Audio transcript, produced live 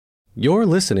You're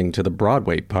listening to the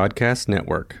Broadway Podcast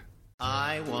Network.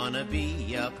 I wanna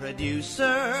be a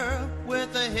producer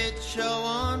with a hit show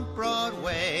on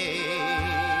Broadway.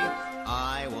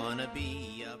 I wanna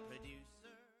be a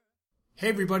producer. Hey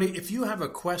everybody, if you have a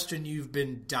question you've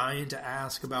been dying to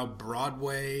ask about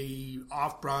Broadway,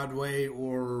 off-Broadway,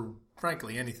 or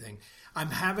frankly anything,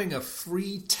 I'm having a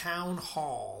free town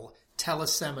hall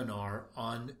teleseminar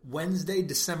on Wednesday,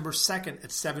 December 2nd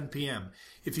at 7 p.m.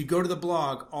 If you go to the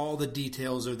blog, all the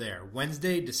details are there.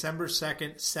 Wednesday, December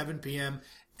 2nd, 7 p.m.,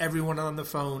 everyone on the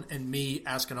phone and me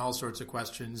asking all sorts of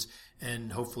questions,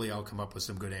 and hopefully I'll come up with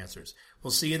some good answers. We'll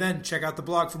see you then. Check out the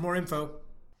blog for more info.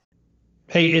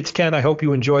 Hey, it's Ken. I hope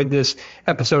you enjoyed this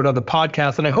episode of the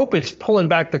podcast, and I hope it's pulling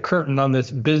back the curtain on this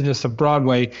business of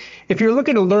Broadway. If you're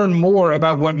looking to learn more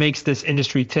about what makes this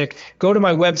industry tick, go to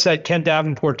my website,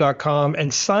 kendavenport.com,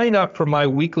 and sign up for my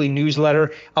weekly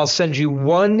newsletter. I'll send you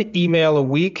one email a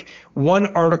week, one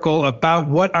article about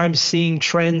what I'm seeing,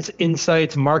 trends,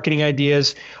 insights, marketing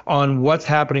ideas on what's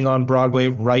happening on Broadway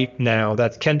right now.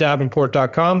 That's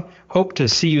kendavenport.com. Hope to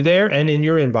see you there and in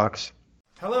your inbox.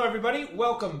 Hello, everybody.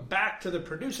 Welcome back to the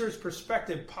Producer's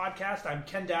Perspective podcast. I'm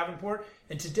Ken Davenport,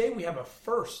 and today we have a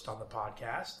first on the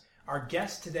podcast. Our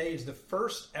guest today is the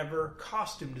first ever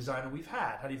costume designer we've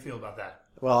had. How do you feel about that?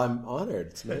 Well, I'm honored.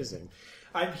 It's amazing.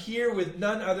 I'm here with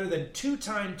none other than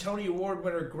two-time Tony Award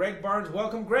winner Gregg Barnes.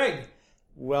 Welcome, Gregg.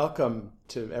 Welcome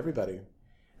to everybody.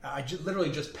 I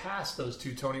literally just passed those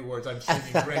two Tony Awards. I'm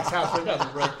sitting in Gregg's house right now.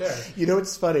 They're right there. You know,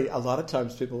 it's funny. A lot of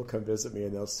times people will come visit me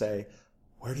and they'll say,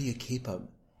 "Where do you keep them?"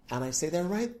 And I say,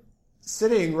 they're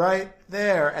sitting right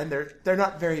there. And they're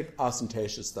not very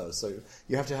ostentatious, though. So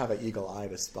you have to have an eagle eye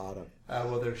to spot them.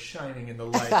 Well, they're shining in the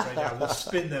light right now. We'll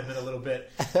spin them in a little bit.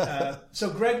 So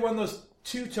Gregg won those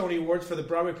two Tony Awards for the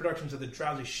Broadway productions of The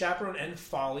Drowsy Chaperone and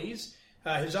Follies.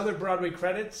 His other Broadway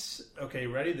credits, okay,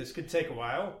 ready? This could take a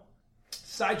while.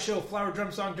 Sideshow, Flower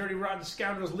Drum Song, Dirty Rotten,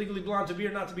 Scoundrels, Legally Blonde, To Be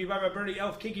or Not to Be, Bye Bye Birdie,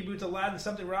 Elf, Kinky Boots, Aladdin,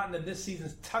 Something Rotten, and this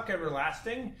season's Tuck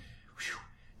Everlasting. Whew.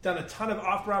 Done a ton of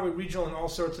off-Broadway, regional, and all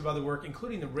sorts of other work,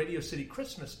 including the Radio City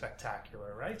Christmas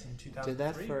Spectacular, right, in 2003? Did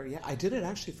that I did it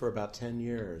actually for about 10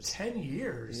 years. 10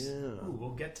 years? Yeah. Ooh,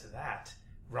 we'll get to that.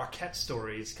 Rockette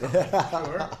stories coming,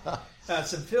 for sure.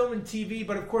 Some film and TV,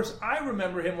 but of course I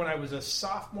remember him when I was a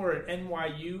sophomore at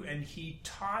NYU, and he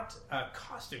taught a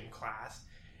costume class.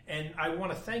 And I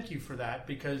want to thank you for that,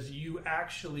 because you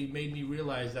actually made me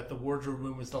realize that the wardrobe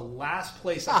room was the last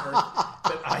place on earth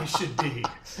that I should be.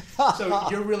 So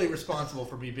you're really responsible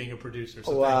for me being a producer.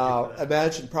 So wow. Thank you for that.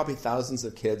 Imagine probably thousands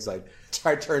of kids I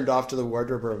turned off to the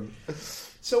wardrobe room.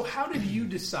 So how did you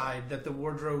decide that the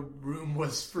wardrobe room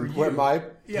was for you? Where my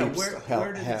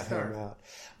where did it start? Out.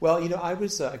 Well, you know, I grew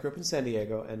up in San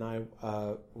Diego, and I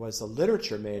was a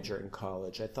literature major in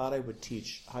college. I thought I would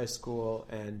teach high school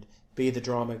and be the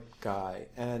drama guy.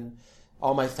 And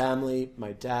all my family,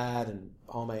 my dad, and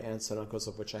all my aunts and uncles,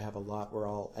 of which I have a lot, were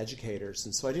all educators.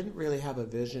 And so I didn't really have a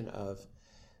vision of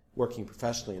working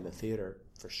professionally in the theater,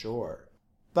 for sure.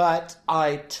 But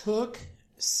I took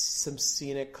some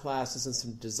scenic classes and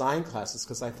some design classes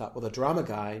because I thought, well, the drama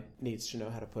guy needs to know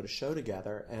how to put a show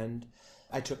together. And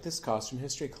I took this costume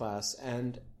history class,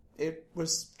 and it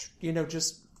was, you know,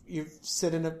 just you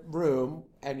sit in a room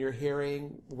and you're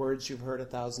hearing words you've heard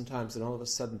 1,000 times, and all of a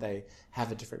sudden they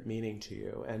have a different meaning to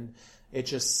you. And it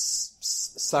just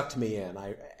sucked me in.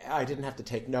 I didn't have to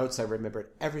take notes. I remembered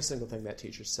every single thing that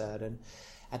teacher said. And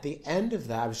at the end of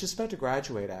that, I was just about to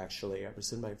graduate, actually. I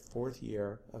was in my 4th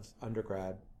year of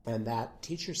undergrad. And that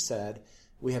teacher said,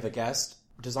 "We have a guest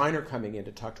designer coming in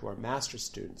to talk to our master's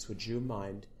students. Would you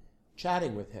mind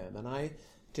chatting with him?" And I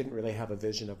didn't really have a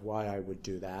vision of why I would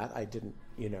do that. I didn't,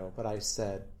 you know, but I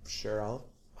said, sure,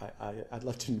 I'd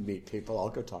love to meet people. I'll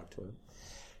go talk to him.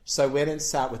 So I went and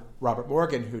sat with Robert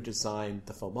Morgan, who designed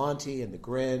the Full Monty and the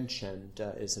Grinch, and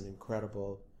is an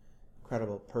incredible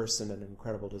person and an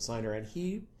incredible designer. And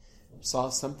he saw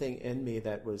something in me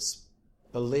that was,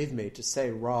 believe me, to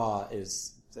say raw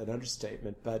is an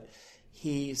understatement, but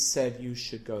he said, "You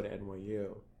should go to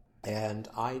NYU." And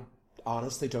I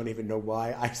honestly don't even know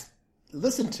why I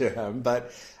listened to him,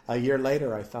 but a year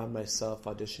later I found myself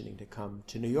auditioning to come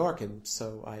to New York, and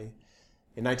so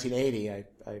in 1980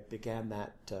 I began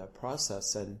that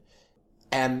process, and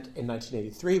in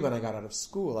 1983 when I got out of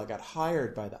school I got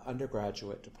hired by the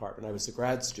undergraduate department. I was a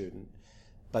grad student,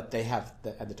 but they have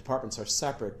and the departments are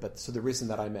separate. But so the reason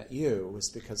that I met you was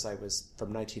because I was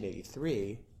from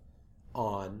 1983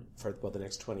 on for the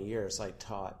next 20 years I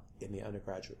taught in the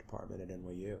undergraduate department at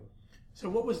NYU. So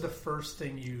what was the first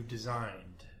thing you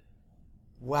designed?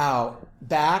 Wow.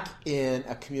 Back in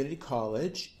a community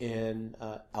college in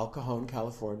El Cajon,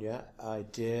 California, I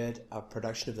did a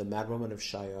production of The Madwoman of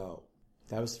Chaillot.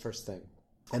 That was the first thing.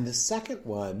 And the second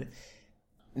one,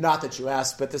 not that you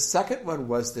asked, but the second one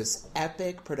was this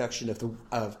epic production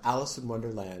of Alice in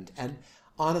Wonderland. And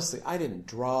honestly, I didn't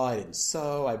draw, I didn't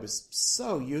sew, I was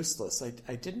so useless.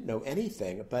 I didn't know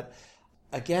anything. But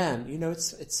again,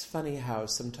 it's funny how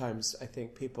sometimes I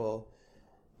think people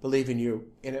believe in you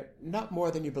in it, not more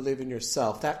than you believe in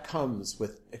yourself. That comes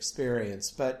with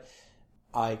experience. But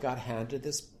I got handed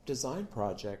this design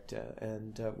project,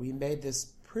 and we made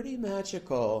this pretty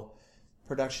magical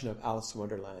production of Alice in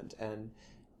Wonderland. And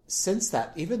since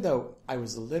that, even though I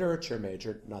was a literature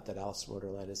major, not that Alice in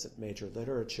Wonderland isn't major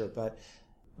literature, but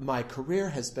my career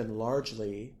has been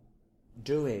largely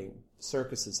doing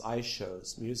circuses, ice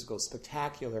shows, musicals,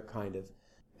 spectacular kind of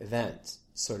event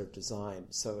sort of design.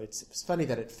 So it's funny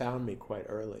that it found me quite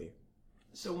early.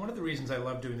 So one of the reasons I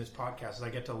love doing this podcast is I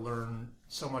get to learn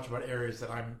so much about areas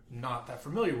that I'm not that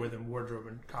familiar with in wardrobe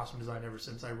and costume design ever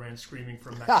since I ran screaming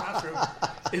from that classroom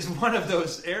is one of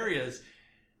those areas.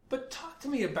 But talk to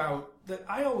me about that.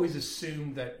 I always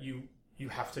assumed that you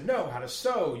have to know how to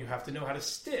sew, you have to know how to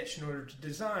stitch in order to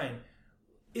design.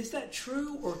 Is that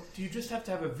true, or do you just have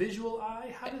to have a visual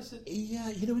eye? How does it... Yeah,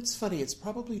 it's funny. It's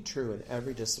probably true in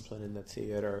every discipline in the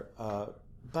theater.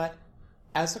 But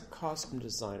as a costume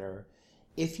designer,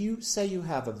 if you say you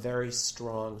have a very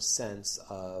strong sense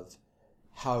of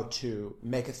how to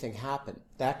make a thing happen,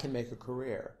 that can make a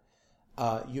career.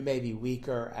 You may be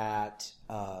weaker at,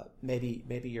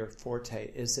 maybe your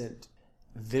forte isn't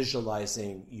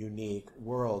visualizing unique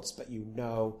worlds, but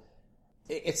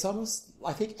it's almost,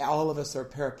 I think all of us are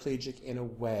paraplegic in a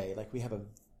way. Like we have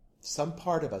some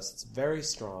part of us that's very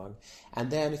strong. And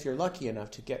then if you're lucky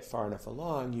enough to get far enough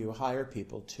along, you hire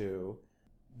people to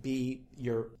be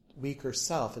your weaker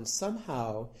self. And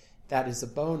somehow that is a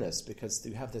bonus because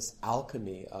you have this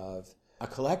alchemy of a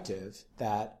collective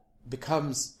that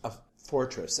becomes a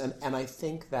fortress. And I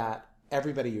think that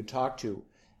everybody you talk to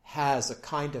has a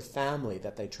kind of family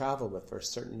that they travel with for a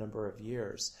certain number of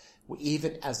years.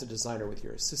 Even as a designer with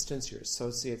your assistants, your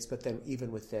associates, but then even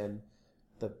within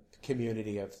the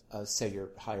community of, say, you're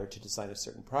hired to design a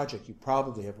certain project, you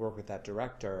probably have worked with that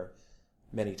director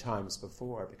many times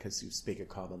before because you speak a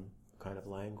common kind of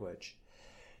language.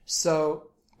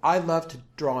 So I love to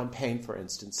draw and paint, for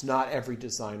instance. Not every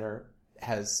designer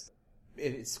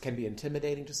it can be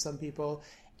intimidating to some people,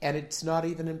 and it's not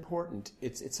even important.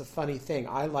 It's a funny thing.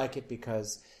 I like it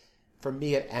because for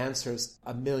me, it answers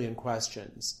a million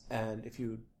questions. And if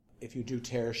you do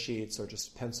tear sheets or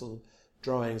just pencil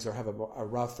drawings or have a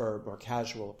rougher, more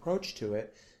casual approach to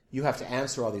it, you have to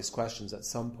answer all these questions at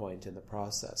some point in the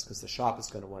process because the shop is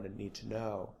going to need to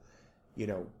know,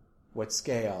 what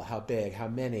scale, how big, how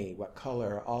many, what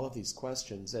color, all of these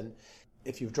questions. And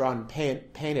if you've drawn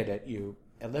and painted it, you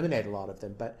eliminate a lot of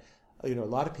them. But, a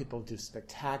lot of people do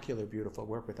spectacular, beautiful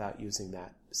work without using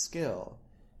that skill.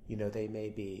 They may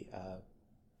be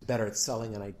better at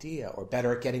selling an idea or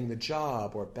better at getting the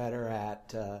job or better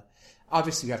at...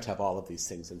 obviously, you have to have all of these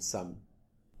things in some,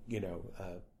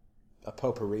 a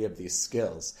potpourri of these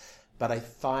skills. But I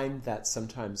find that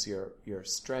sometimes your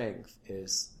strength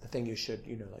is the thing you should,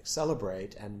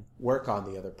 celebrate and work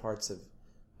on the other parts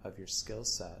of your skill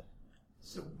set.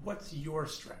 So what's your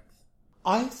strength?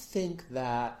 I think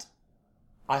that...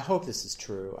 I hope this is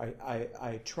true.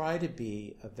 I try to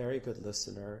be a very good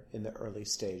listener in the early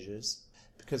stages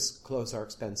because clothes are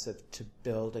expensive to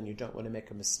build and you don't want to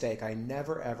make a mistake. I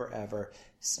never, ever, ever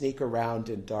sneak around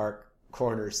in dark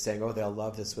corners saying, oh, they'll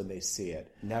love this when they see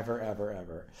it. Never, ever,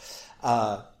 ever.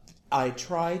 I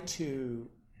try to,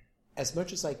 as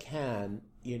much as I can,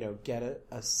 get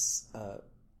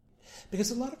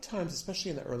because a lot of times,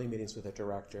 especially in the early meetings with a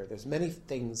director, there's many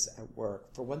things at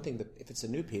work. For one thing, if it's a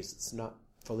new piece, it's not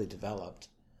fully developed.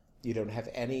 You don't have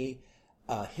any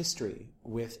history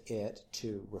with it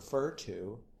to refer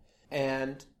to.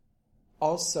 And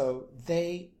also,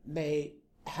 they may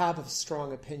have a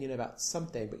strong opinion about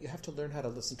something, but you have to learn how to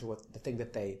listen to the thing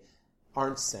that they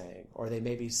aren't saying, or they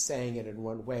may be saying it in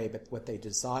one way, but what they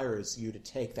desire is you to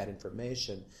take that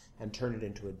information and turn it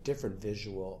into a different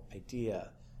visual idea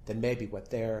than maybe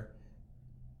what their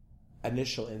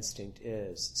initial instinct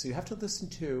is. So you have to listen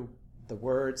to the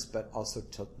words, but also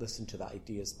to listen to the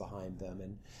ideas behind them.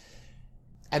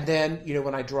 And then,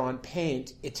 when I draw and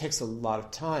paint, it takes a lot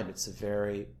of time. It's a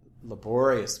very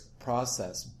laborious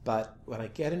process. But when I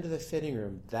get into the fitting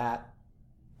room, that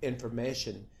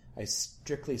information, I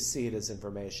strictly see it as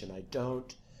information. I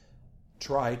don't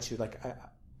try to,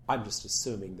 I'm just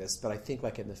assuming this, but I think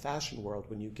in the fashion world,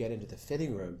 when you get into the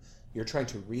fitting room, You're trying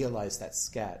to realize that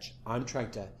sketch. I'm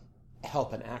trying to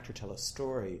help an actor tell a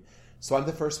story. So I'm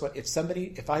the first one.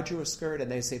 If I drew a skirt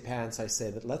and they say pants, I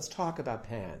say that let's talk about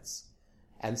pants.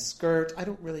 And skirt, I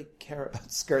don't really care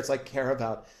about skirts. I care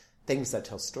about things that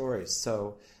tell stories.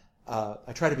 So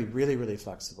I try to be really, really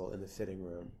flexible in the fitting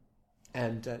room.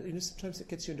 And sometimes it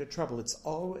gets you into trouble. It's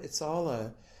all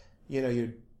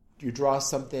you draw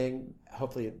something.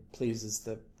 Hopefully, it pleases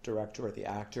the director or the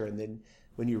actor, and then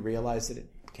when you realize that it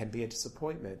can be a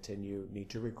disappointment, and you need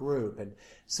to regroup, and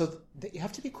so you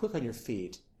have to be quick on your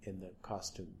feet in the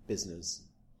costume business.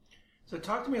 So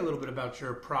talk to me a little bit about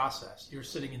your process. You're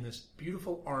sitting in this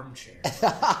beautiful armchair.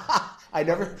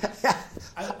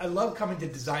 I love coming to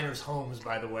designers' homes,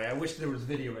 by the way. I wish there was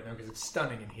video right now because it's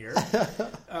stunning in here.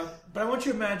 But I want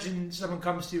you to imagine someone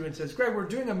comes to you and says, Greg, we're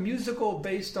doing a musical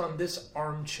based on this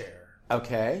armchair.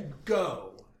 Okay.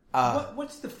 Go.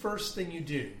 What's the first thing you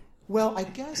do? Well, I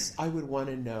guess I would want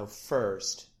to know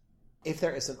first if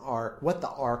there is an arc, what the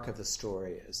arc of the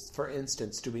story is. For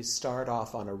instance, do we start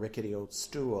off on a rickety old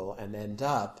stool and end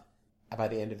up, by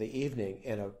the end of the evening,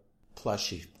 in a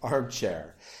plushy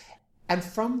armchair? And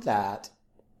from that,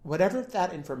 whatever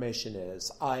that information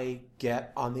is, I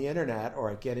get on the internet,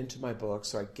 or I get into my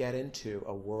books, or I get into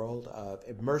a world of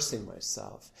immersing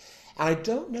myself. And I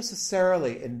don't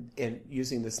necessarily, in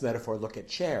using this metaphor, look at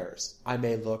chairs. I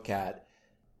may look at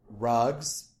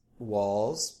rugs,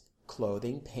 walls,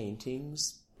 clothing,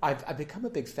 paintings. I've become a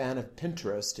big fan of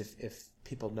Pinterest, if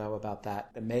people know about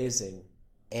that amazing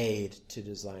aid to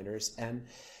designers. And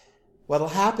what'll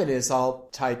happen is I'll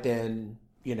type in,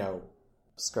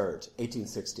 skirt,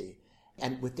 1860.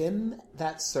 And within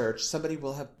that search, somebody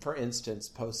will have, for instance,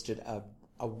 posted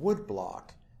a wood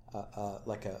block,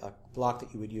 like a block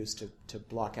that you would use to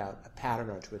block out a pattern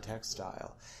onto a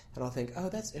textile. And I'll think, oh,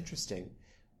 that's interesting.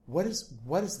 What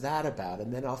is that about?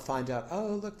 And then I'll find out,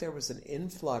 oh, look, there was an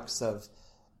influx of,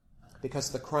 because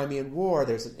of the Crimean War,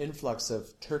 there's an influx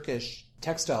of Turkish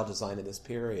textile design in this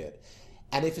period.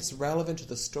 And if it's relevant to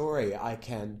the story, I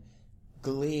can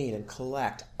glean and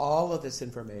collect all of this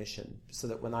information so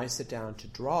that when I sit down to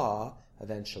draw,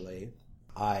 eventually,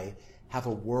 I have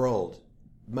a world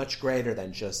much greater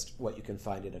than just what you can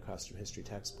find in a costume history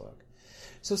textbook.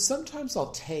 So sometimes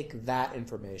I'll take that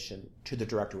information to the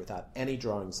director without any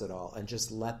drawings at all and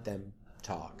just let them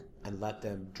talk and let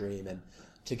them dream and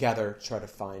together try to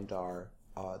find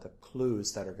the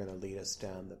clues that are going to lead us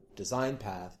down the design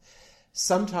path.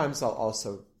 Sometimes I'll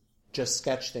also just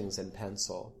sketch things in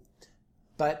pencil.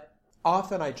 But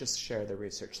often I just share the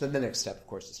research. Then the next step, of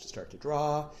course, is to start to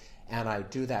draw, and I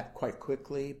do that quite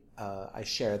quickly. I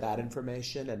share that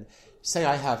information, and say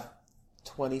I have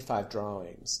 25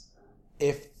 drawings.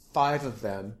 If 5 of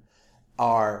them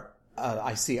are,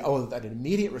 I see, an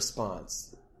immediate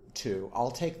response to,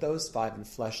 I'll take those 5 and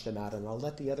flesh them out, and I'll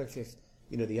let the other 5,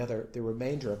 the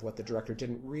remainder of what the director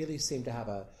didn't really seem to have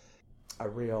a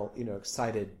real,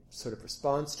 excited sort of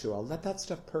response to, I'll let that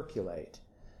stuff percolate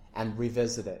and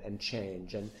revisit it and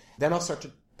change. And then I'll start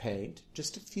to paint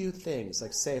just a few things.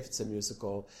 Like, say if it's a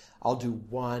musical, I'll do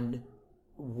one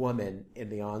woman in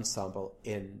the ensemble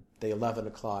in the 11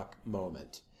 o'clock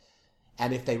moment.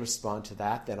 And if they respond to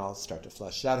that, then I'll start to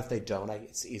flesh it out. If they don't,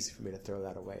 it's easy for me to throw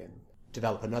that away and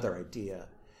develop another idea.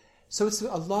 So it's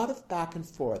a lot of back and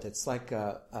forth. It's like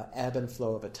a ebb and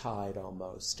flow of a tide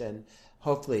almost. And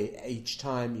hopefully each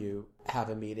time you have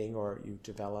a meeting or you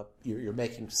develop, you're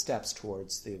making steps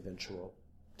towards the eventual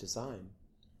design.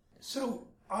 So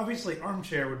obviously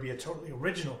Armchair would be a totally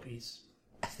original piece.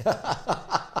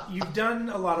 You've done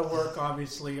a lot of work,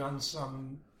 obviously, on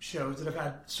some shows that have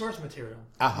had source material.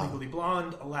 Legally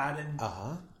Blonde, Aladdin.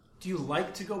 Do you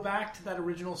like to go back to that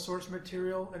original source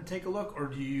material and take a look, or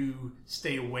do you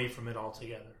stay away from it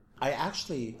altogether?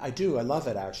 I do. I love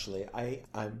it, actually.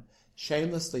 I'm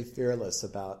shamelessly fearless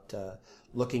about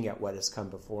looking at what has come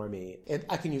before me. And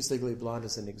I can use Legally Blonde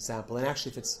as an example. And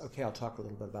actually, if it's okay, I'll talk a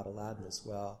little bit about Aladdin as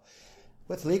well.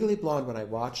 With Legally Blonde, when I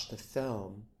watched the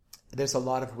film, there's a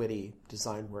lot of witty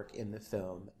design work in the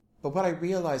film. But what I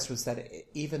realized was that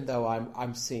even though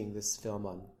I'm seeing this film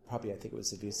on, probably I think it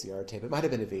was a VCR tape, it might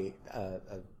have been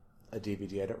a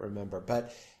DVD, I don't remember,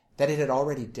 but that it had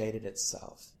already dated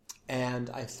itself. And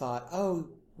I thought,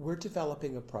 we're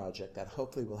developing a project that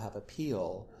hopefully will have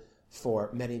appeal for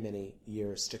many, many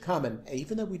years to come. And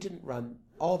even though we didn't run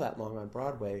all that long on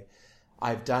Broadway,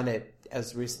 I've done it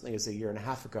as recently as a year and a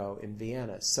half ago in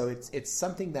Vienna. So it's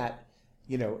something that,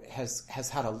 has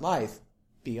had a life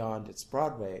beyond its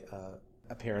Broadway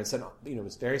appearance. And, it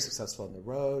was very successful on the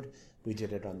road. We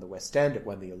did it on the West End. It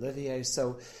won the Olivier.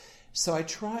 So I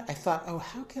thought,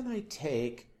 how can I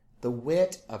take the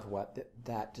wit of what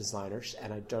that designer,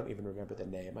 and I don't even remember the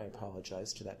name, I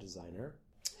apologize to that designer,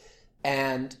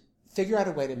 and figure out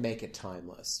a way to make it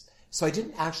timeless. So I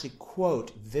didn't actually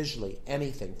quote visually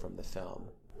anything from the film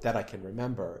that I can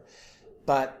remember,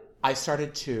 but I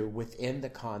started to, within the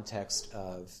context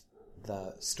of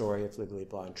the story of Legally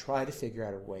Blonde, try to figure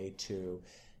out a way to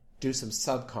do some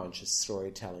subconscious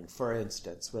storytelling. For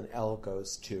instance, when Elle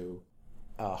goes to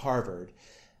Harvard,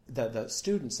 the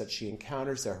students that she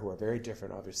encounters there, who are very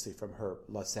different, obviously, from her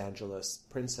Los Angeles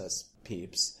princess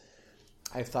peeps,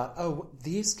 I thought, oh,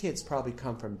 these kids probably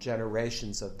come from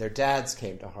generations of their dads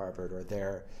came to Harvard,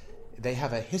 or they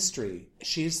have a history.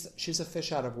 She's a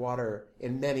fish out of water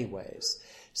in many ways.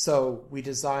 So I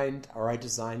designed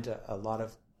a lot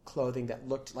of clothing that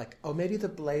looked like, oh, maybe the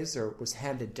blazer was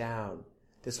handed down.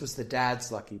 This was the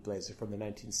dad's lucky blazer from the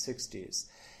 1960s.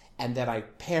 And then I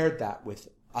paired that with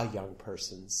a young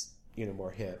person's,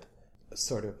 more hip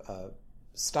sort of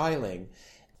styling.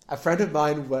 A friend of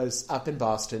mine was up in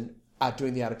Boston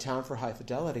doing the Out of Town for High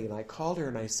Fidelity, and I called her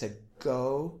and I said,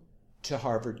 go to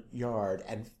Harvard Yard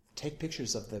and take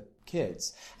pictures of the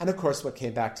kids. And of course, what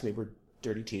came back to me were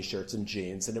dirty t-shirts and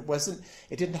jeans, and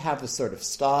it didn't have the sort of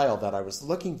style that I was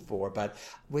looking for, but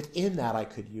within that I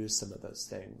could use some of those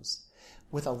things.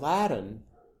 With Aladdin,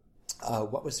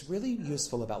 what was really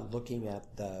useful about looking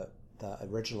at the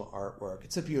original artwork,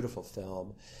 it's a beautiful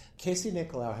film. Casey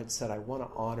Nicolau had said, I want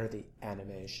to honor the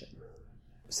animation.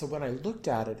 So when I looked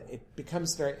at it, it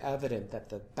becomes very evident that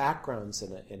the backgrounds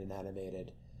in an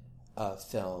animated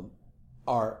film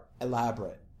are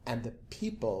elaborate. And the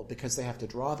people, because they have to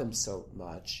draw them so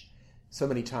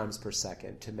many times per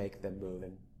second to make them move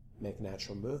and make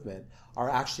natural movement, are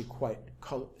actually quite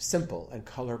simple and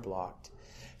color blocked.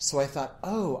 So I thought,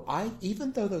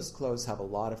 even though those clothes have a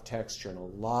lot of texture and a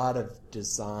lot of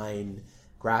design,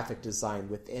 graphic design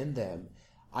within them,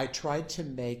 I tried to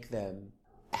make them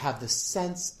have the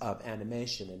sense of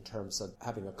animation in terms of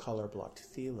having a color blocked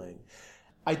feeling.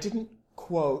 I didn't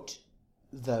quote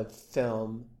the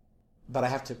film, but I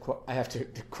have to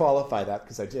qualify that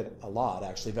because I did it a lot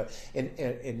actually. But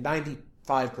in 95%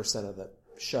 of the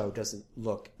show doesn't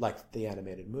look like the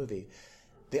animated movie.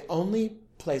 The only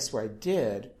place where I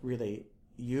did really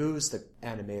use the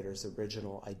animator's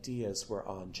original ideas were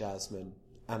on Jasmine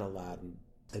and Aladdin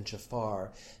and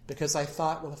Jafar, because I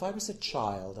thought, well, if I was a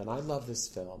child and I love this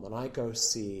film and I go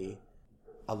see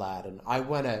Aladdin, I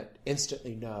want to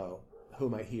instantly know who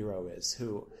my hero is,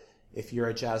 who, if you're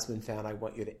a Jasmine fan, I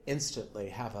want you to instantly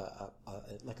have a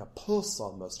pulse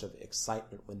almost of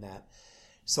excitement when that.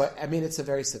 So, I mean, it's a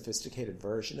very sophisticated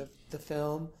version of the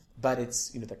film, but it's,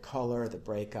 the color, the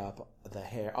breakup, the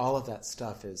hair, all of that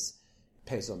stuff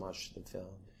pays homage to the film.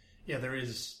 Yeah,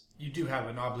 you do have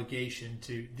an obligation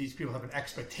to, these people have an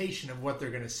expectation of what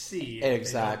they're going to see.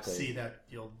 Exactly. If they don't see that,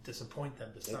 you'll disappoint them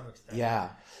to some extent. Yeah.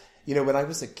 When I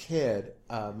was a kid,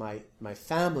 my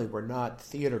family were not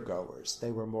theater goers.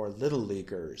 They were more little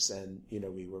leaguers, and,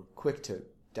 we were quick to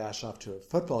dash off to a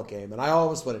football game, and I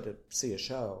always wanted to see a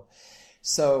show.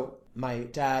 So my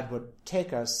dad would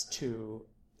take us to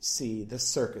see the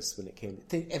circus when it came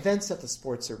to events at the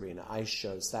sports arena, ice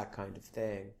shows, that kind of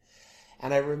thing.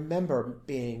 And I remember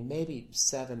being maybe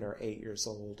 7 or 8 years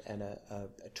old, and a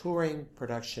touring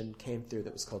production came through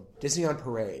that was called Disney on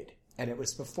Parade. And it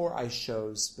was before ice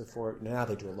shows, now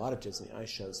they do a lot of Disney ice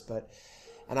shows,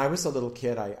 and I was a little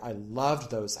kid, I loved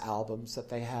those albums that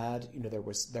they had.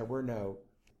 There were no,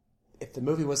 if the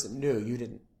movie wasn't new,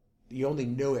 you only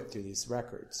knew it through these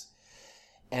records.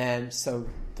 And so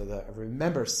I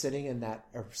remember sitting in that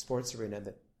sports arena in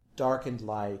the darkened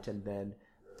light, and then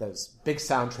those big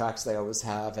soundtracks they always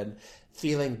have, and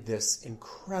feeling this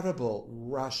incredible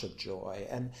rush of joy.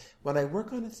 And when I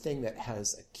work on a thing that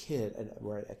has a kid, and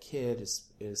where a kid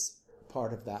is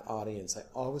part of that audience, I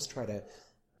always try to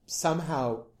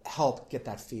somehow help get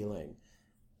that feeling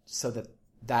so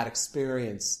that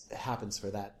experience happens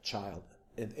for that child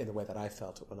in the way that I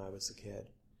felt it when I was a kid.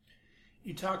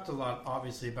 You talked a lot,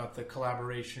 obviously, about the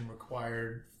collaboration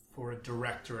required for a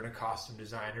director and a costume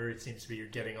designer. It seems to be you're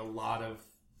getting a lot of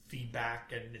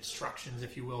feedback and instructions,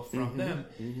 if you will, from them.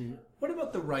 Mm-hmm. What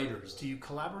about the writers? Do you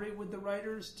collaborate with the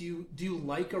writers? Do you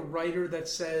like a writer that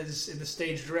says in the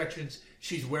stage directions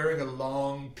she's wearing a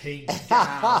long pink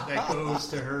gown that goes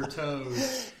to her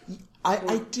toes?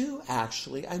 I do,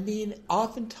 actually. I mean,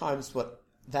 oftentimes what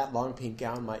that long pink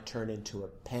gown might turn into a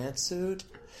pantsuit.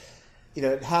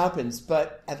 It happens,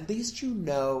 but at least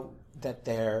that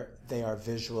they are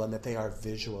visual and that they are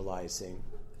visualizing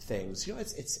things.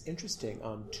 It's interesting.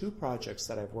 On 2 projects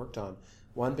that I've worked on,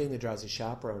 one being The Drowsy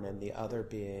Chaperone and the other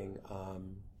being,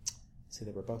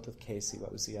 they were both with Casey.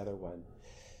 What was the other one?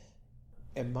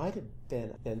 It might have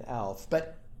been an elf,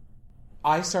 but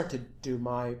I start to do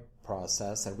my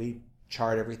process, and we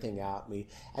chart everything out.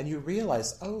 And you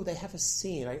realize, oh, they have a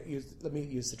scene. Let me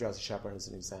use the Drowsy Chaperone as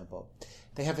an example.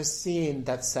 They have a scene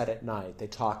that's set at night. They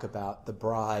talk about the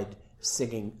bride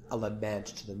singing a lament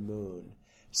to the moon.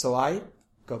 So I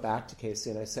go back to Casey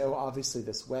and I say, oh, obviously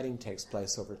this wedding takes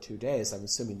place over 2 days. I'm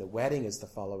assuming the wedding is the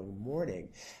following morning.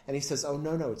 And he says, oh,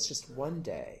 no, it's just one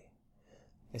day.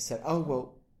 I said, oh,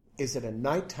 well, is it a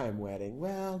nighttime wedding?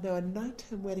 Well, no, a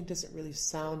nighttime wedding doesn't really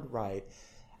sound right.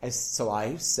 So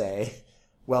I say,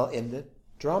 well, in the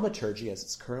dramaturgy as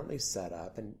it's currently set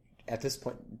up, and at this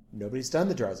point, nobody's done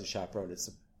the Drowsy Chaperone. It's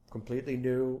a completely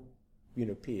new,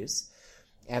 piece.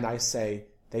 And I say,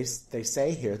 they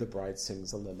say here the bride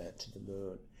sings a lament to the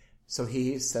moon. So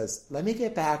he says, let me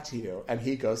get back to you. And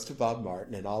he goes to Bob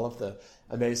Martin and all of the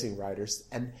amazing writers.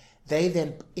 And they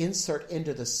then insert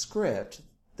into the script,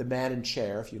 the man in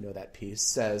chair, if you know that piece,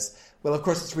 says, well, of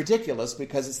course, it's ridiculous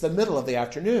because it's the middle of the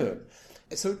afternoon.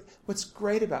 So what's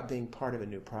great about being part of a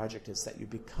new project is that you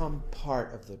become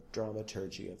part of the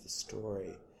dramaturgy of the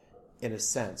story, in a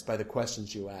sense, by the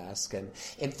questions you ask. And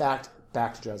in fact,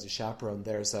 back to Drowsy Chaperone,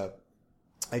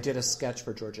 I did a sketch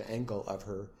for Georgia Engel of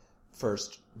her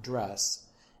first dress,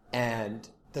 and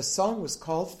the song was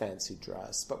called Fancy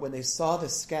Dress, but when they saw the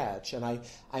sketch, and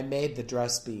I made the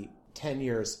dress be 10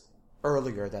 years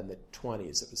earlier than the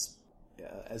 20s, it was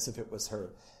as if it was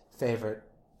her favorite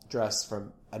dress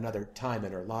from another time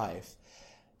in her life.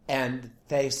 And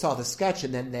they saw the sketch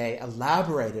and then they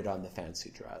elaborated on the fancy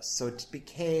dress. So it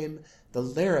became, the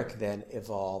lyric then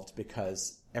evolved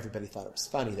because everybody thought it was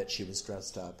funny that she was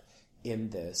dressed up in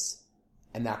this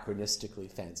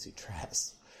anachronistically fancy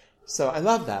dress. So I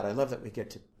love that. I love that we get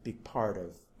to be part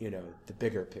of, the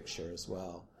bigger picture as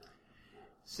well.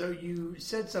 So you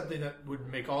said something that would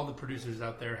make all the producers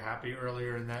out there happy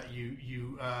earlier, and that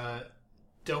you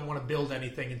don't want to build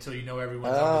anything until you know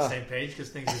everyone's on the same page because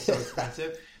things are so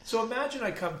expensive. So imagine I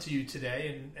come to you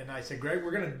today and I say, Greg,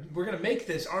 we're gonna make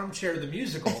this Armchair the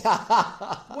Musical.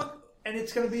 And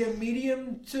it's going to be a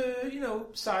medium to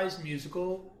sized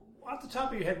musical. Off the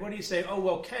top of your head, what do you say? Oh,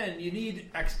 well, Ken, you need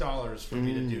X dollars for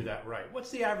me to do that right. What's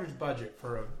the average budget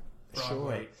for a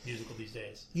Broadway musical these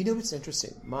days? It's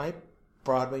interesting. My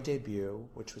Broadway debut,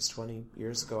 which was 20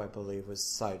 years ago, I believe, was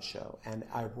Sideshow. And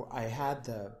I had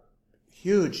the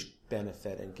huge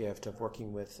benefit and gift of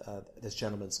working with this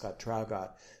gentleman, Scott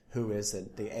Traugott, who is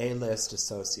the A-list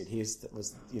associate. He's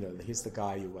the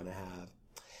guy you want to have.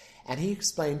 And he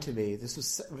explained to me, it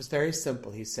was very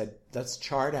simple. He said, let's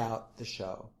chart out the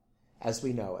show as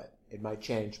we know it. It might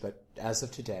change, but as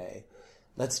of today,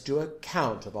 let's do a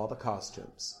count of all the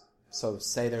costumes. So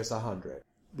say there's 100.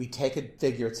 We take a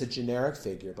figure, it's a generic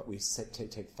figure, but we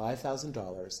take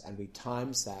 $5,000 and we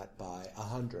times that by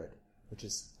 100, which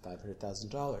is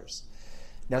 $500,000.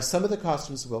 Now, some of the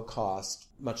costumes will cost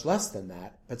much less than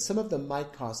that, but some of them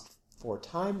might cost 4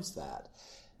 times that.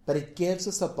 But it gives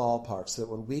us a ballpark so that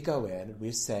when we go in and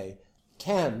we say,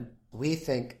 Ken, we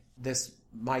think this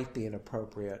might be an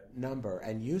appropriate number,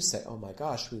 and you say, oh my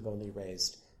gosh, we've only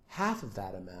raised half of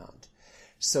that amount.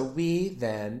 So we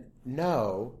then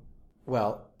know,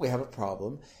 well, we have a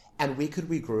problem, and we could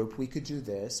regroup, we could do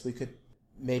this,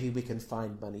 maybe we can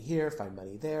find money here, find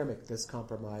money there, make this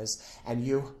compromise, and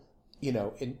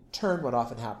in turn, what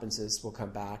often happens is we'll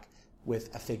come back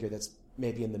with a figure that's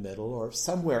maybe in the middle or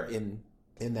somewhere in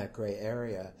that gray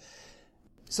area.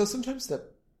 So sometimes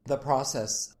the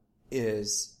process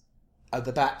is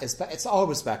it's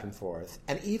always back and forth.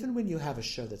 And even when you have a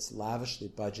show that's lavishly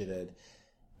budgeted,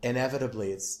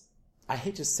 inevitably I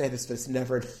hate to say this, but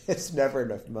it's never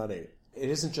enough money. It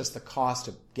isn't just the cost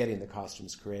of getting the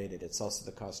costumes created, it's also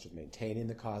the cost of maintaining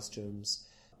the costumes,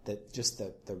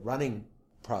 the running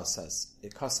process.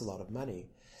 It costs a lot of money.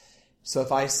 So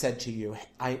if I said to you,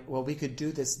 we could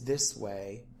do this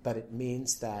way, but it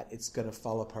means that it's going to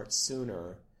fall apart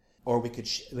sooner, or we could,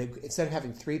 instead of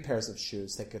having 3 pairs of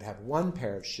shoes, they could have 1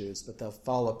 pair of shoes, but they'll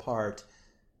fall apart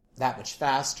that much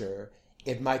faster.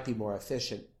 It might be more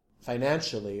efficient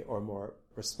financially or more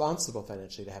responsible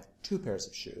financially to have 2 pairs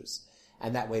of shoes.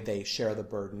 And that way they share the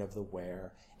burden of the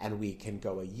wear, and we can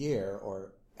go a year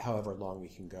or however long we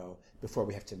can go before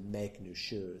we have to make new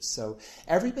shoes. So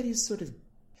everybody's sort of,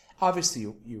 obviously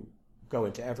you go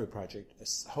into every project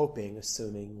hoping,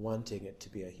 assuming, wanting it to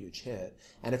be a huge hit.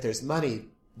 And if there's money,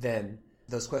 then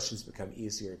those questions become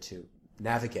easier to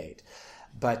navigate.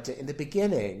 But in the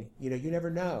beginning, you never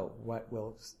know what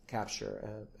will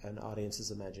capture an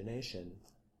audience's imagination.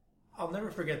 I'll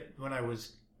never forget when I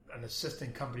was an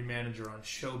assistant company manager on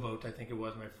Showboat, I think it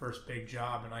was my first big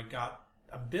job, and I got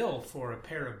a bill for a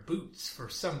pair of boots for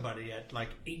somebody at like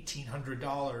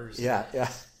 $1,800. Yeah.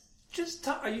 Just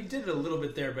you did it a little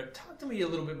bit there, but talk to me a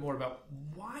little bit more about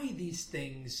why these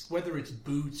things, whether it's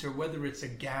boots or whether it's a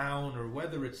gown or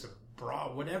whether it's a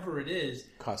bra, whatever it is,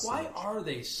 why are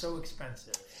they so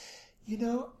expensive?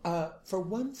 For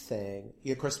one thing,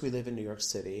 of course, we live in New York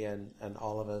City, and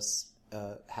all of us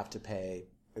have to pay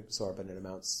exorbitant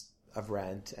amounts of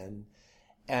rent, and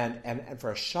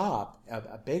for a shop,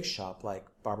 a big shop like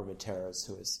Barbara Matero's,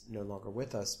 who is no longer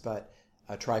with us, but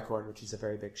Tricorn, which is a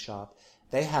very big shop,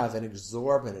 they have an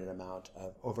exorbitant amount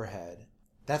of overhead.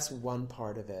 That's one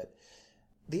part of it.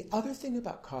 The other thing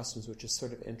about costumes, which is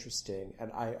sort of interesting,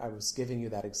 and I was giving you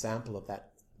that example of the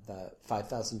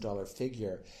 $5,000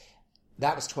 figure,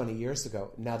 that was 20 years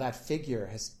ago. Now that figure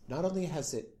not only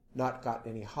has it not gotten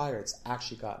any higher, it's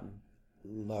actually gotten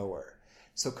lower.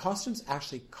 So costumes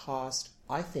actually cost,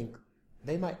 I think,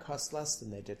 they might cost less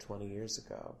than they did 20 years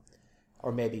ago,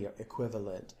 or maybe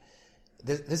equivalent.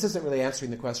 This isn't really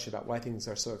answering the question about why things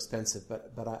are so expensive,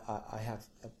 but I have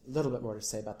a little bit more to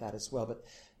say about that as well. But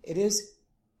it is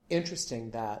interesting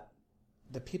that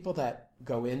the people that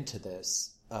go into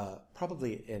this,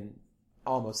 probably in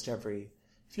almost every,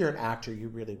 if you're an actor, you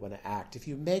really want to act. If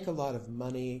you make a lot of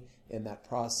money in that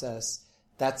process,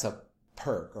 that's a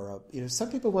perk, or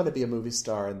some people want to be a movie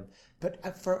star,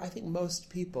 but for I think most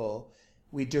people,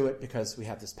 we do it because we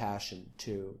have this passion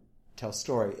to tell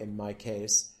story. In my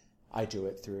case, I do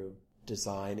it through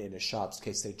design. In a shop's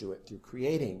case, they do it through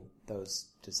creating those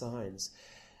designs.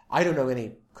 I don't know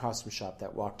any costume shop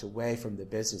that walked away from the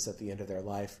business at the end of their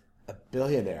life a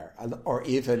billionaire, or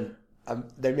even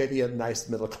they may be a nice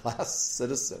middle-class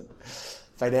citizen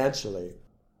financially.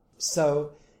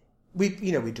 So we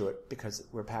do it because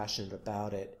we're passionate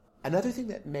about it. Another thing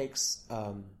that makes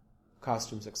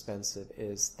costumes expensive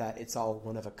is that it's all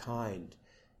one of a kind.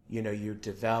 You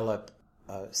develop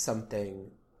something,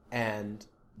 and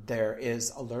there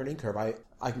is a learning curve.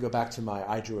 I can go back to my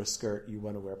I drew a skirt, you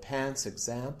want to wear pants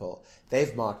example.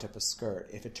 They've mocked up a skirt.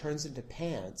 If it turns into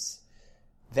pants,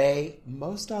 they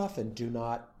most often do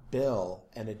not bill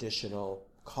an additional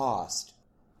cost.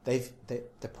 The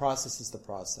process is the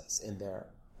process in their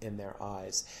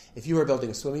eyes. If you were building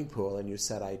a swimming pool and you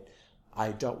said,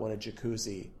 I don't want a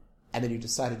jacuzzi, and then you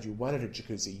decided you wanted a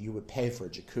jacuzzi, you would pay for a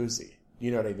jacuzzi.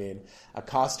 You know what I mean? A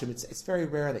costume, it's very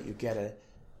rare that you get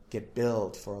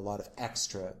billed for a lot of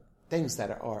extra things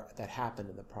that happen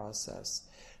in the process.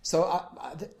 So,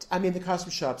 the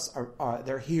costume shops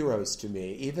they're heroes to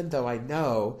me, even though I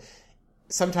know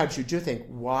sometimes you do think,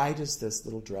 why does this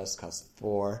little dress cost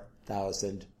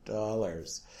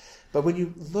 $4,000? But when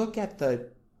you look at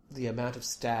the amount of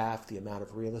staff, the amount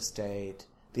of real estate,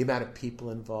 the amount of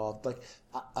people involved, like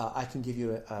I can give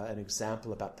you an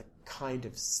example about the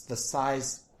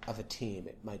size of a team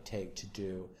it might take to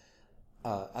do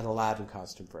an Aladdin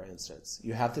costume, for instance.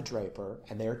 You have the draper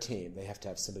and their team. They have to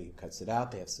have somebody who cuts it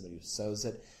out. They have somebody who sews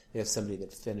it. They have somebody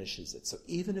that finishes it. So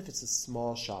even if it's a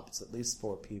small shop, it's at least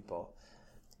 4 people.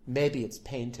 Maybe it's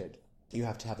painted. You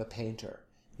have to have a painter.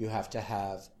 You have to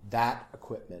have that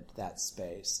equipment, that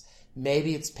space.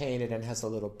 Maybe it's painted and has a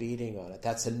little beading on it.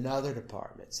 That's another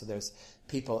department. So there's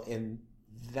people in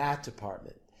that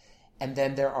department. And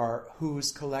then there are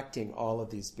who's collecting all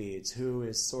of these beads, who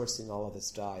is sourcing all of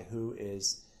this dye, who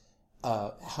is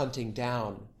hunting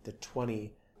down the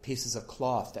 20 pieces of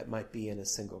cloth that might be in a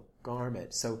single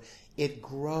garment. So it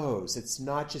grows. It's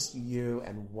not just you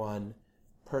and one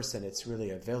person. It's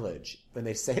really a village. When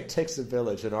they say it takes a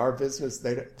village, in our business,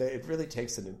 it really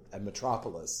takes a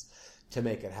metropolis to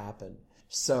make it happen.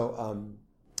 So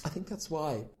I think that's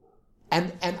why.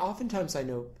 And oftentimes I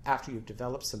know after you've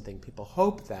developed something, people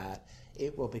hope that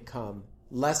it will become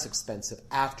less expensive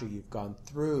after you've gone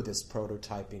through this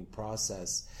prototyping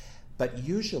process. But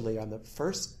usually on the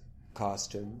first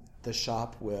costume, the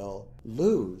shop will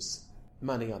lose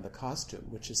money on the costume,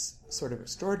 which is sort of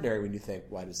extraordinary when you think,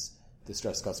 why does this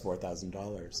dress cost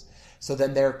 $4,000? So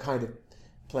then they're kind of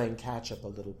playing catch up a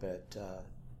little bit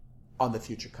on the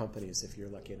future companies if you're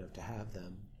lucky enough to have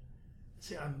them.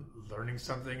 See, I'm learning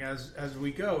something as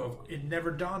we go. It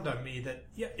never dawned on me that,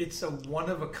 it's a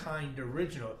one-of-a-kind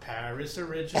original. Paris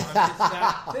original. It's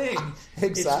that thing.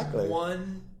 Exactly. It's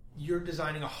you're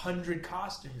designing 100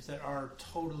 costumes that are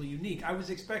totally unique. I was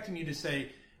expecting you to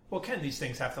say, well, Ken, these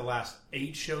things have to last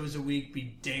 8 shows a week,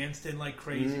 be danced in like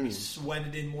crazy, be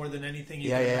sweated in more than anything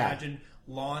you can imagine,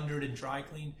 laundered and dry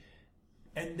cleaned.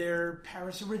 And they're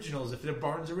Paris originals. If they're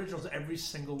Barnes originals, every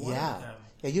single one of them.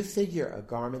 Yeah, you figure a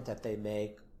garment that they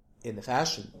make in the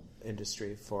fashion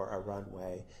industry for a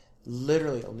runway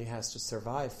literally only has to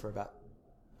survive for about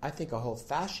I think a whole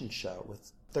fashion show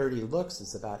with 30 looks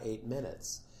is about 8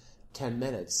 minutes, 10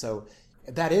 minutes. So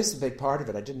that is a big part of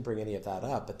it. I didn't bring any of that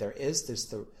up, but there is this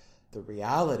the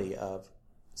reality of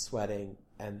sweating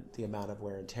and the amount of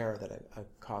wear and tear that a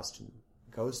costume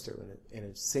goes through in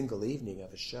a single evening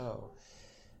of a show.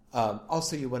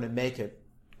 Also, you want to make a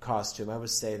costume. I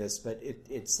always say this, but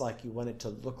it's like you want it to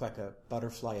look like a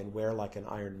butterfly and wear like an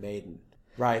Iron Maiden,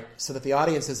 right? So that the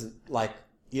audience isn't like,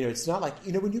 it's not like,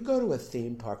 when you go to a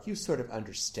theme park, you sort of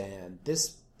understand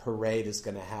this parade is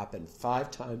going to happen 5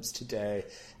 times today,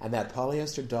 and that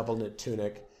polyester double knit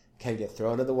tunic can get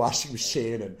thrown in the washing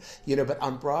machine, and but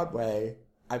on Broadway,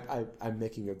 I'm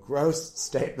making a gross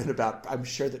statement about, I'm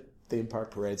sure that theme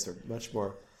park parades are much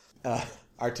more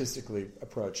artistically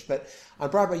approached, but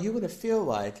on Broadway you want to feel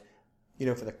like,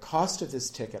 for the cost of this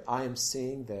ticket, I am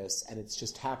seeing this, and it's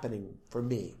just happening for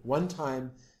me one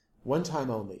time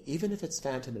only, even if it's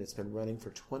Phantom and it's been running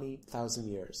for 20,000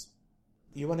 years.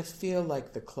 You want to feel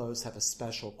like the clothes have a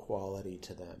special quality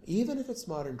to them, even if it's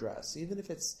modern dress, even if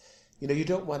it's, you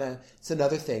don't want to, it's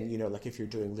another thing, like if you're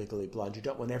doing Legally Blonde, you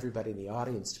don't want everybody in the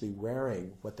audience to be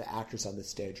wearing what the actors on the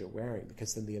stage are wearing,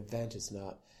 because then the event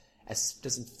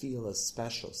doesn't feel as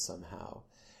special somehow.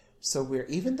 So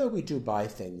even though we do buy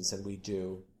things, and we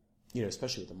do,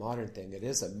 especially with the modern thing, it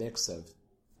is a mix of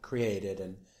created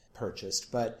and purchased,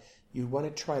 but you want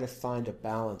to try to find a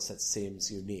balance that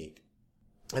seems unique.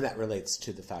 And that relates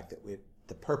to the fact that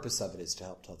the purpose of it is to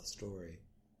help tell the story.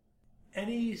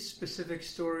 Any specific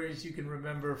stories you can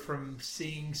remember from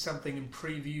seeing something in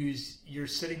previews? You're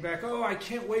sitting back, oh, I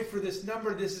can't wait for this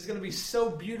number. This is going to be so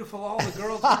beautiful. All the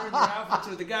girls are wearing their outfits,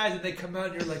 or the guys, and they come out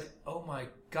and you're like, oh my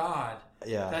God.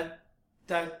 Yeah.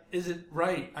 That isn't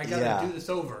right. I got to do this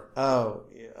over. Oh,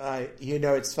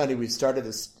 it's funny. We started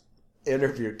this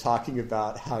interview talking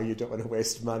about how you don't want to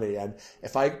waste money. And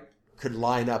if I could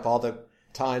line up all the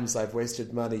times I've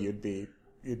wasted money, you'd be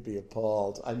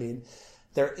appalled. I mean,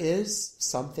 there is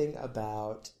something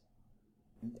about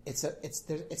it's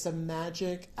a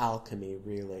magic alchemy,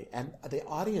 really, and the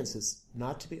audience is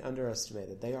not to be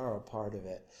underestimated. They are a part of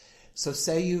it. So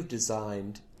say you've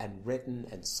designed and written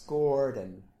and scored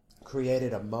and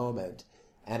created a moment,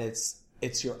 and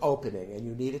it's your opening, and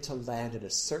you need it to land in a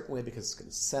certain way because it's going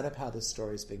to set up how the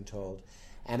story is being told,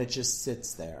 and it just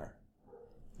sits there.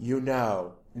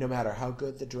 No matter how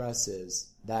good the dress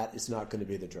is, that is not going to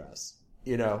be the dress.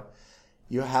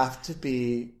 You have to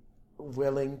be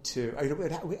willing to...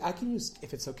 I can use,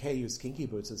 if it's okay, use Kinky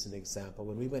Boots as an example.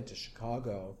 When we went to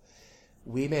Chicago,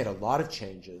 we made a lot of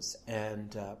changes,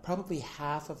 and probably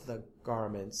half of the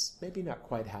garments, maybe not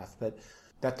quite half, but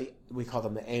we call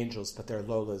them the angels, but they're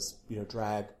Lola's,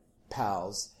 drag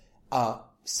pals.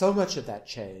 So much of that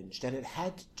changed, and it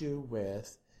had to do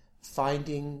with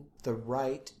finding the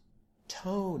right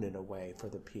tone in a way for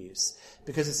the piece,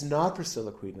 because it's not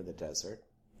Priscilla Queen of the Desert.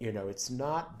 It's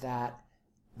not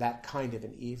that kind of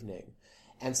an evening.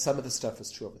 And some of the stuff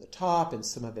was too over the top, and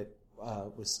some of it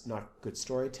was not good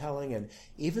storytelling. And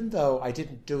even though I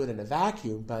didn't do it in a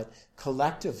vacuum, but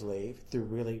collectively, through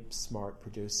really smart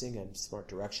producing and smart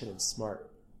direction and smart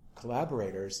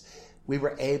collaborators, we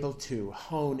were able to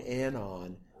hone in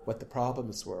on what the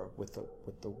problems were with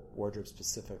the wardrobe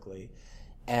specifically,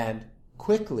 and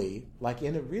quickly, like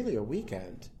in a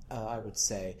weekend, I would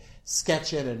say,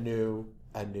 sketch in a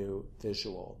new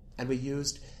visual. And we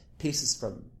used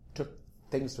took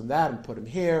things from that and put them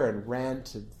here and ran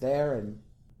to there and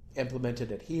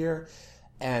implemented it here.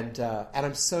 And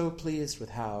I'm so pleased with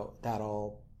how that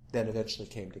all then eventually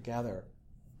came together.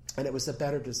 And it was a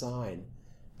better design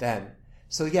then.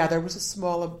 So yeah, there was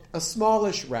a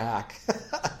smallish rack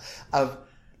of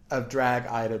drag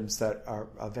items that are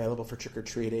available for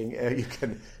trick-or-treating.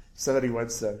 Somebody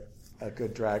wants a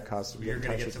good drag costume. You're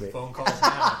going to get some phone calls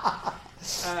now.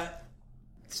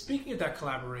 Speaking of that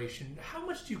collaboration, how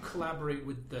much do you collaborate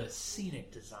with the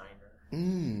scenic designer?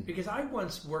 Because I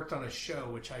once worked on a show,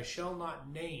 which I shall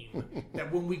not name, that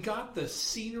when we got the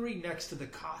scenery next to the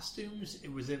costumes,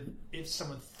 it was if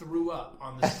someone threw up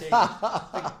on the stage.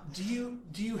 Like, do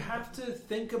you have to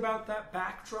think about that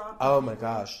backdrop? Oh my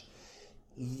gosh.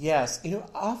 Yes.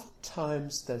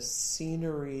 Oftentimes the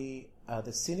scenic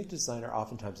designer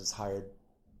oftentimes is hired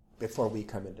before we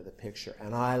come into the picture.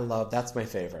 And that's my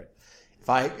favorite.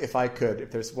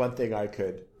 If there's one thing I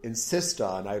could insist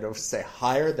on, I would say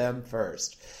hire them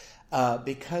first,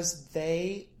 because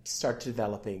they start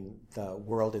developing the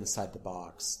world inside the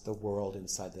box, the world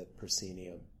inside the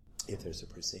proscenium, if there's a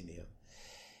proscenium.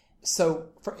 So,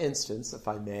 for instance, if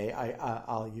I may,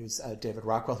 I'll use David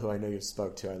Rockwell, who I know you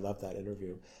spoke to. I love that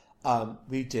interview.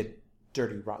 We did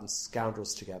dirty, rotten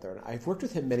scoundrels together. And I've worked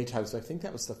with him many times, but I think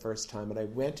that was the first time. And I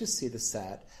went to see the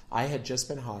set. I had just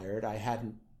been hired. I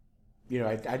hadn't,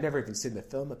 I'd never even seen the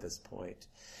film at this point.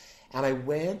 And I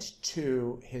went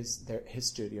to his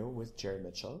studio with Jerry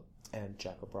Mitchell and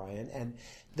Jack O'Brien, and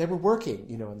they were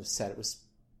working, on the set. It was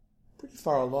pretty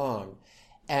far along.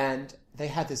 And they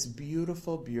had this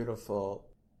beautiful, beautiful,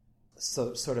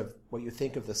 so sort of what you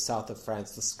think of the south of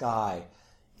France, the sky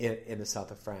in the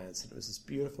south of France. And it was this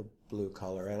beautiful blue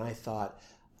color. And I thought,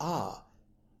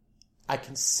 I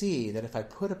can see that if I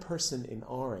put a person in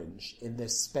orange in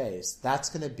this space, that's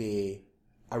going to be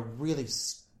a really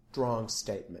strong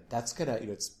statement. That's going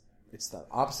to, it's the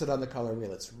opposite on the color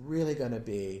wheel. It's really going to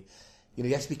be, you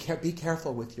have to be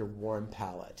careful with your warm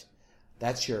palette.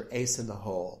 That's your ace in the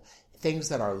hole. Things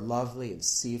that are lovely and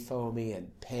seafoamy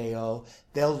and pale,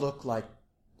 they'll look like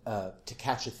To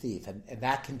Catch a Thief, and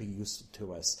that can be useful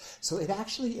to us. So it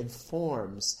actually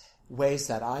informs ways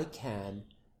that I can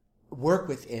work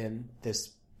within this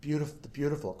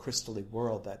beautiful crystally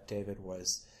world that David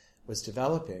was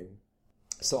developing.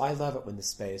 So I love it when the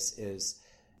space is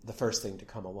the first thing to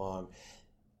come along.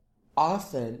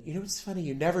 Often, it's funny,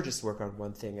 you never just work on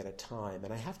one thing at a time.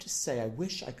 And I have to say, I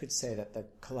wish I could say that the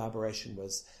collaboration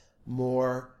was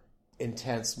more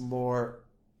intense, more,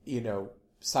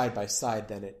 side by side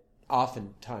than it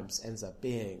oftentimes ends up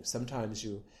being. Sometimes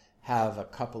you have a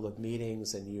couple of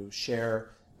meetings and you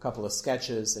share a couple of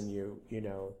sketches and you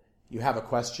have a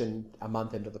question a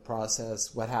month into the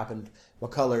process. What happened? What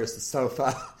color is the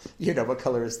sofa? What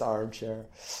color is the armchair?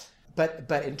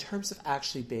 But in terms of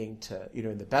actually being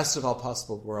in the best of all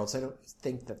possible worlds, I don't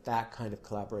think that kind of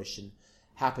collaboration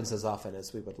happens as often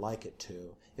as we would like it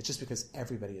to. It's just because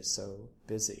everybody is so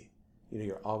busy.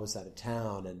 You're always out of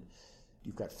town and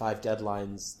you've got 5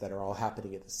 deadlines that are all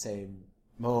happening at the same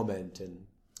moment. And,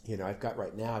 I've got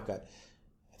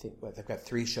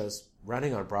 3 shows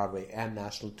running on Broadway and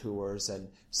national tours. And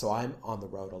so I'm on the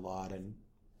road a lot and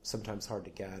sometimes hard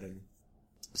to get. And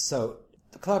so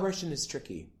the collaboration is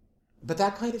tricky. But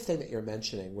that kind of thing that you're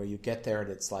mentioning, where you get there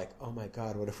and it's like, oh my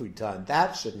God, what have we done?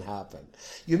 That shouldn't happen.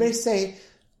 You may say,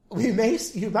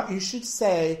 you should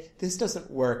say, this doesn't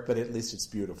work, but at least it's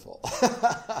beautiful.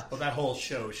 Well, that whole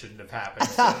show shouldn't have happened.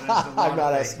 So I'm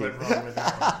not asking. Went wrong with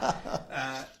that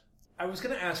one. I was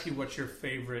going to ask you what your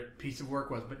favorite piece of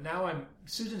work was, but now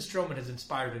Susan Stroman has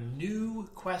inspired a new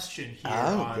question here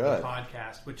on the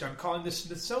podcast, which I'm calling the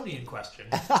Smithsonian question,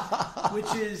 which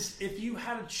is, if you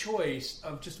had a choice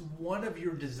of just one of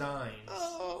your designs,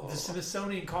 the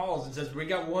Smithsonian calls and says, we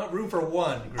got room for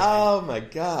one. Greg. Oh my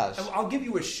gosh. I'll give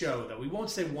you a show, though. We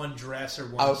won't say one dress or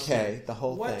one suit. The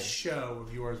whole thing. What show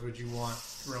of yours would you want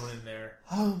thrown in there?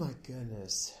 Oh my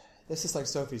goodness. This is like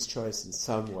Sophie's Choice in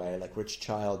some way. Like, which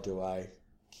child do I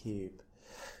keep?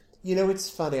 It's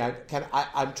funny.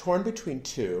 I'm torn between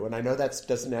 2, and I know that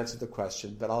doesn't answer the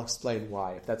question, but I'll explain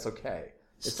why, if that's okay.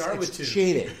 Start with 2. It's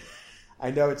cheating.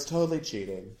 I know it's totally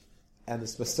cheating, and the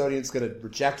Smithsonian's going to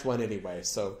reject one anyway.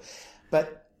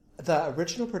 But the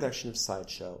original production of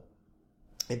Sideshow,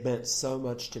 it meant so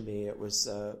much to me. It was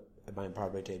my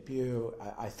Broadway debut.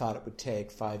 I thought it would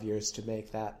take 5 years to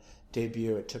make that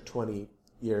debut. It took 20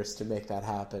 years to make that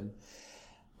happen.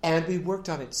 And we worked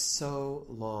on it so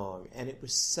long. And it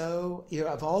was so,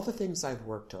 of all the things I've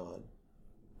worked on,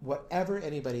 whatever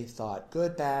anybody thought,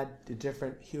 good, bad,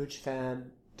 indifferent, huge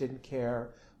fan, didn't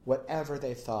care, whatever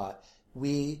they thought,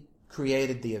 we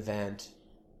created the event.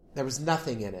 There was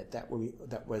nothing in it that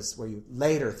was where you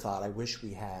later thought, I wish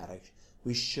we had,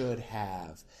 we should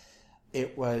have.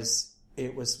 It was,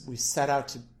 we set out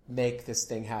to make this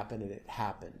thing happen, and it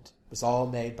happened. It was all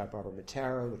made by Barbara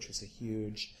Matera, which was a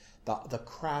huge... The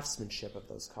craftsmanship of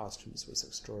those costumes was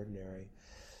extraordinary.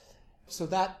 So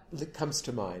that comes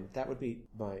to mind. That would be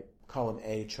my column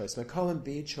A choice. My column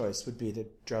B choice would be the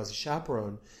Drowsy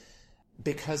Chaperone,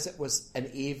 because it was an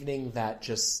evening that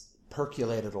just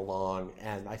percolated along,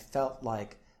 and I felt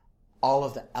like all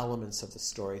of the elements of the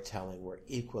storytelling were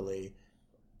equally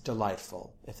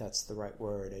delightful, if that's the right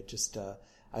word. It just...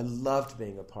 I loved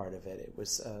being a part of it. It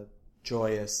was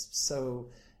joyous, so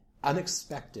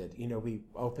unexpected. We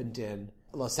opened in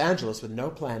Los Angeles with no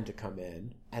plan to come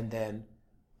in, and then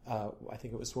I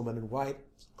think it was Woman in White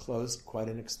closed quite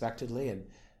unexpectedly, and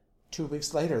 2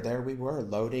 weeks later, there we were,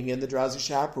 loading in the Drowsy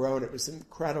Chaperone. It was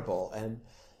incredible, and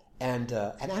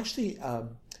actually,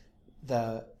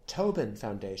 the Tobin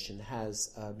Foundation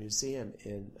has a museum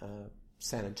in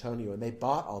San Antonio, and they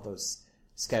bought all those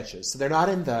sketches. So they're not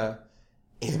in the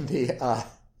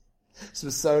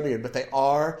Smithsonian, but they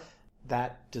are.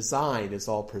 That design is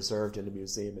all preserved in a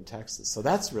museum in Texas, so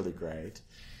that's really great.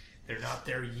 They're not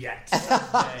there yet.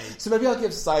 Someday. So maybe I'll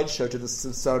give Sideshow to the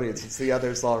Smithsonian since the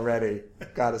others already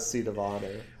got a seat of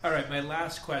honor. All right, my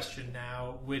last question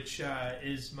now, which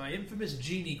is my infamous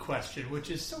genie question, which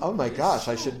is so... Oh my gosh,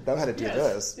 I should know how to do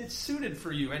this. It's suited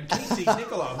for you. And Casey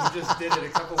Nicolau, who just did it a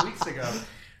couple weeks ago.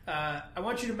 I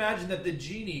want you to imagine that the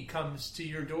genie comes to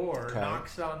your door,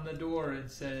 knocks on the door,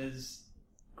 and says...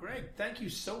 Gregg, thank you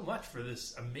so much for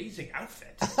this amazing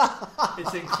outfit.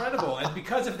 It's incredible. And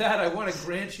because of that, I want to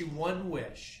grant you one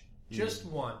wish. Just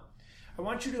one. I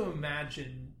want you to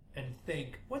imagine and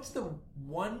think, what's the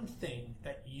one thing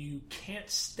that you can't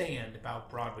stand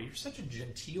about Broadway? You're such a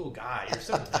genteel guy. You're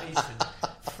so nice and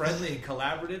friendly and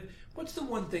collaborative. What's the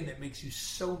one thing that makes you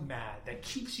so mad, that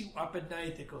keeps you up at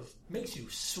night, that makes you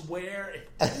swear, if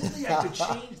only I could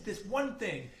change this one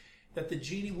thing, that the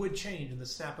genie would change in the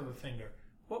snap of a finger?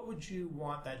 What would you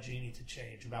want that genie to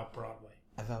change about Broadway?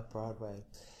 About Broadway?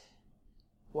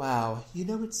 Wow.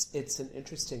 It's an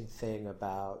interesting thing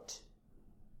about...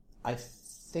 I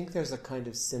think there's a kind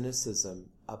of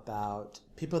cynicism about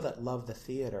people that love the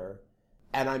theater.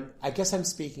 And I guess I'm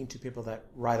speaking to people that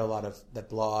write a lot of... that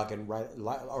blog and write...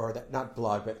 or that not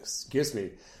blog, but excuse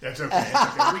me. That's okay.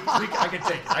 I can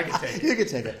take it. I can take it. You can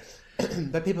take it.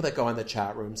 But people that go in the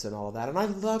chat rooms and all of that. And I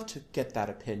love to get that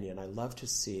opinion. I love to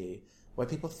see... what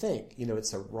people think.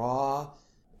 It's a raw,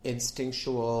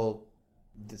 instinctual,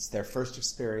 it's their first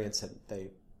experience and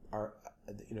they are,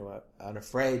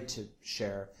 unafraid to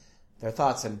share their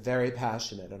thoughts and very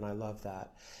passionate, and I love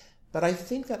that. But I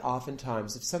think that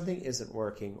oftentimes if something isn't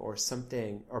working or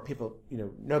people,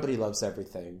 nobody loves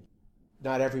everything.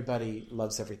 Not everybody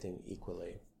loves everything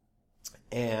equally.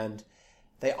 And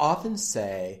they often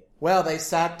say, well, they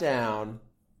sat down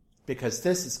because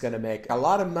this is going to make a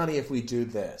lot of money if we do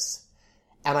this.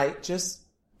 And I just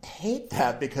hate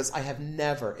that because I have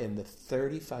never, in the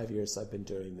 35 years I've been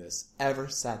doing this, ever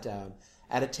sat down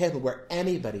at a table where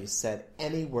anybody said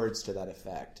any words to that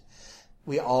effect.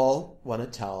 We all want to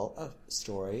tell a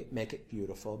story, make it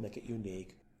beautiful, make it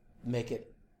unique, make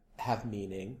it have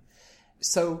meaning.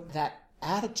 So that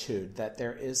attitude that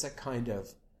there is a kind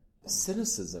of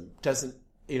cynicism doesn't,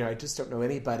 I just don't know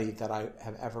anybody that I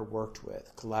have ever worked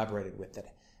with, collaborated with,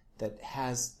 that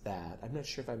has that. I'm not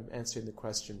sure if I'm answering the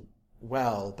question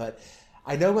well, but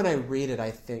I know when I read it,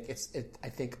 I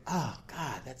think oh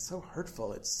God, that's so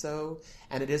hurtful.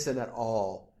 And it isn't at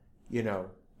all,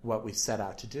 what we set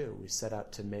out to do. We set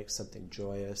out to make something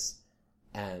joyous,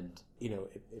 and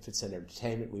if it's an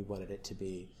entertainment, we wanted it to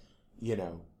be,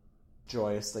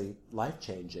 joyously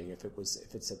life-changing. If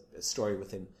it's a story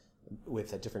with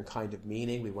a different kind of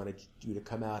meaning, we wanted you to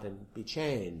come out and be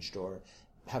changed or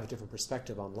have a different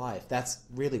perspective on life. That's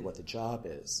really what the job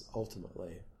is,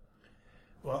 ultimately.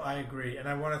 Well, I agree. And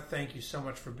I want to thank you so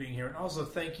much for being here. And also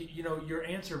thank you, your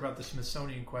answer about the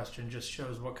Smithsonian question just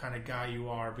shows what kind of guy you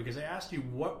are. Because I asked you,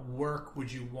 what work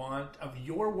would you want, of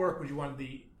your work would you want to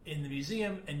be in the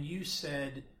museum? And you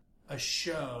said a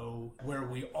show where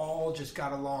we all just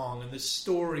got along and the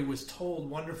story was told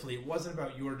wonderfully. It wasn't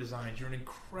about your designs. You're an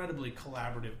incredibly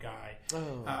collaborative guy.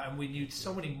 And we need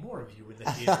so many more of you in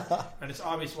the theater. And it's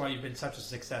obvious why you've been such a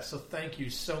success. So thank you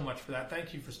so much for that.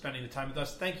 Thank you for spending the time with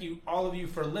us. Thank you, all of you,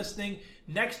 for listening.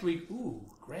 Next week,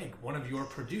 Gregg, one of your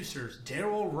producers,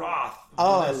 Daryl Roth, with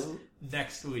us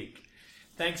next week.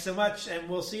 Thanks so much, and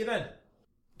we'll see you then.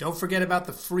 Don't forget about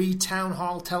the free Town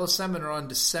Hall teleseminar on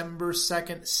December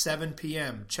 2nd, 7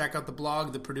 p.m. Check out the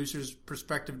blog,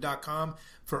 theproducersperspective.com,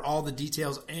 for all the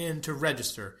details and to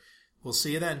register. We'll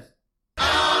see you then.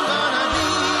 I'm gonna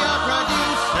be a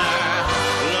producer.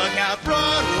 Look out,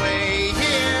 Broadway,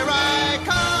 here I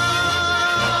come.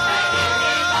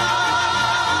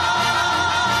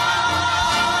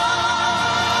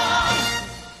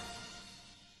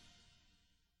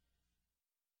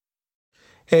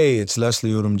 Hey, it's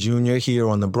Leslie Odom Jr. here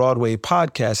on the Broadway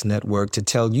Podcast Network to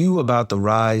tell you about the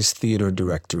Rise Theater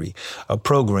Directory, a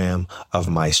program of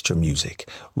Maestro Music.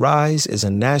 Rise is a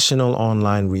national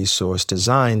online resource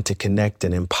designed to connect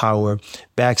and empower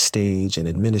backstage and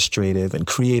administrative and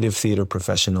creative theater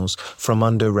professionals from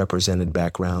underrepresented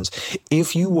backgrounds.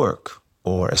 If you work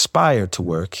or aspire to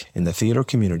work in the theater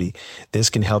community,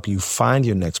 this can help you find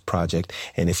your next project.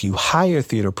 And if you hire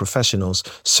theater professionals,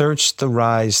 search the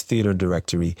Rise Theater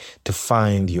Directory to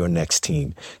find your next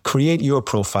team. Create your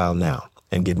profile now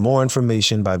and get more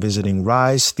information by visiting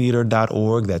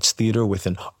risetheater.org. That's theater with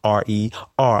an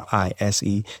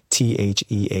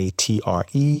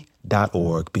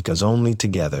RERISETHEATRE.org, because only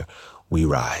together we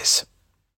rise.